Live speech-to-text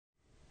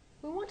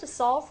We want to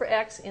solve for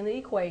x in the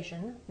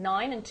equation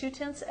 9 and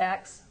 2/10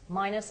 x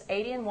minus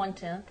 80 and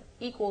 1/10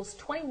 equals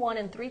 21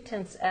 and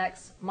 3/10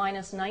 x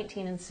minus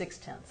 19 and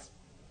 6/10.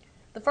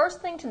 The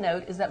first thing to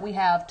note is that we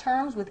have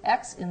terms with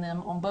x in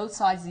them on both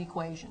sides of the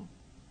equation.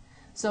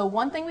 So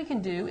one thing we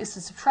can do is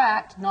to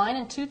subtract 9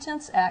 and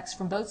 2/10 x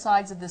from both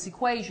sides of this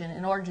equation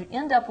in order to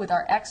end up with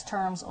our x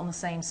terms on the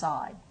same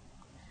side.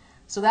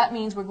 So that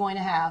means we're going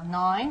to have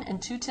 9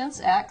 and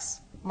 2/10 x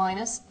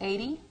minus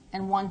 80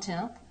 and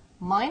 1/10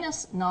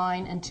 minus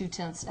 9 and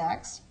 2/10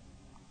 x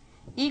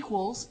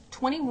equals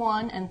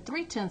 21 and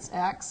 3/10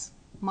 x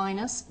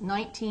minus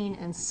 19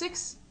 and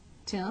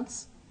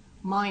 6/10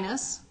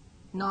 minus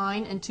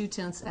 9 and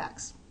 2/10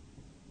 x.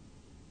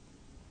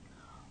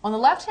 On the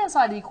left-hand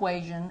side of the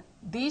equation,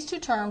 these two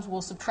terms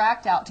will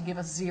subtract out to give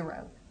us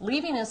 0,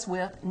 leaving us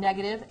with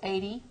negative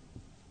 80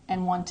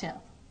 and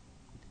 1/10.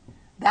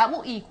 That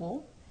will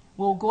equal,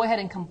 we'll go ahead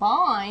and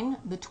combine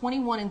the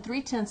 21 and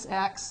 3/10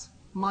 x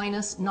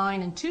minus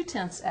 9 and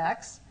 2/10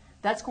 x.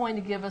 That's going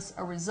to give us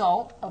a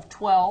result of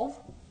 12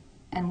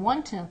 and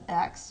 1/10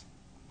 x.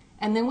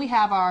 And then we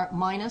have our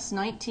minus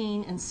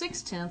 19 and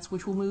 6/10,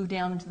 which will move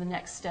down into the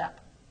next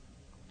step.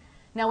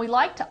 Now we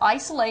like to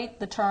isolate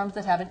the terms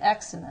that have an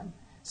x in them.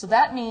 So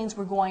that means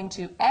we're going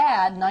to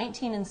add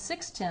 19 and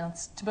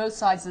 6/10 to both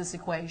sides of this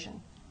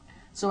equation.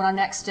 So in our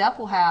next step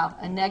we'll have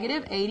a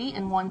negative 80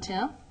 and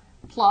 1/10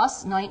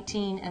 plus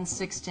 19 and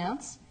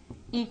 6/10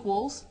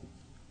 equals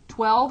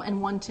 12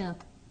 and 1/10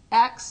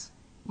 x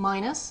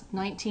minus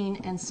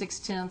 19 and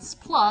 6/10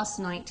 plus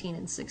 19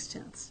 and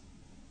 6/10.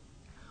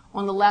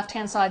 On the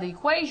left-hand side of the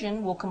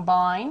equation, we'll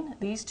combine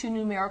these two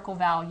numerical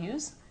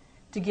values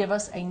to give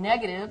us a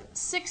negative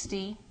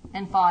 60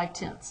 and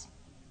 5/10.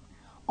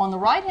 On the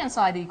right-hand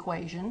side of the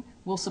equation,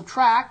 we'll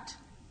subtract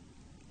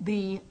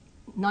the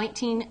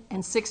 19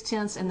 and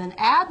 6/10 and then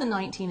add the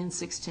 19 and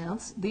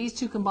 6/10. These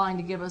two combine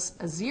to give us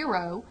a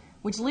 0,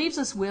 which leaves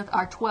us with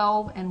our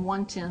 12 and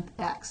 1/10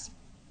 x.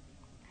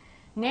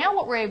 Now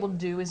what we're able to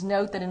do is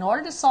note that in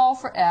order to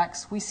solve for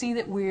x, we see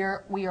that we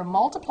are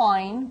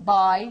multiplying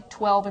by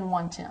 12 and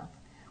 1/10.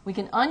 We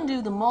can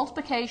undo the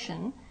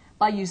multiplication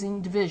by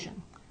using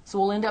division. So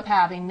we'll end up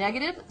having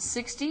negative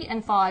 60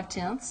 and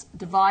 5/10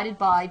 divided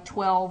by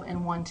 12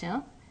 and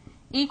 1/10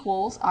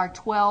 equals our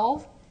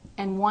 12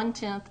 and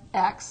 1/10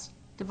 x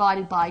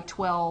divided by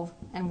 12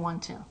 and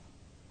 1/10.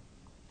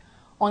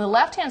 On the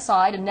left-hand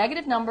side, a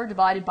negative number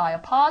divided by a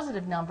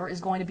positive number is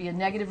going to be a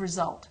negative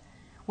result.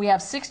 We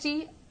have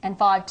 60 and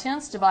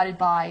 5/10 divided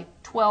by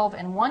 12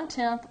 and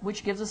 1/10,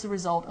 which gives us a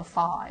result of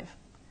 5.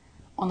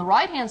 On the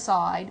right-hand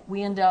side,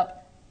 we end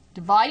up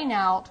dividing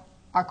out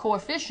our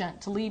coefficient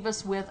to leave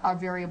us with our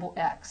variable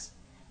x.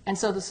 And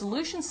so the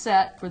solution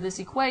set for this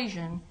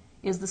equation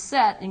is the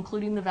set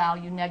including the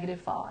value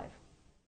negative 5.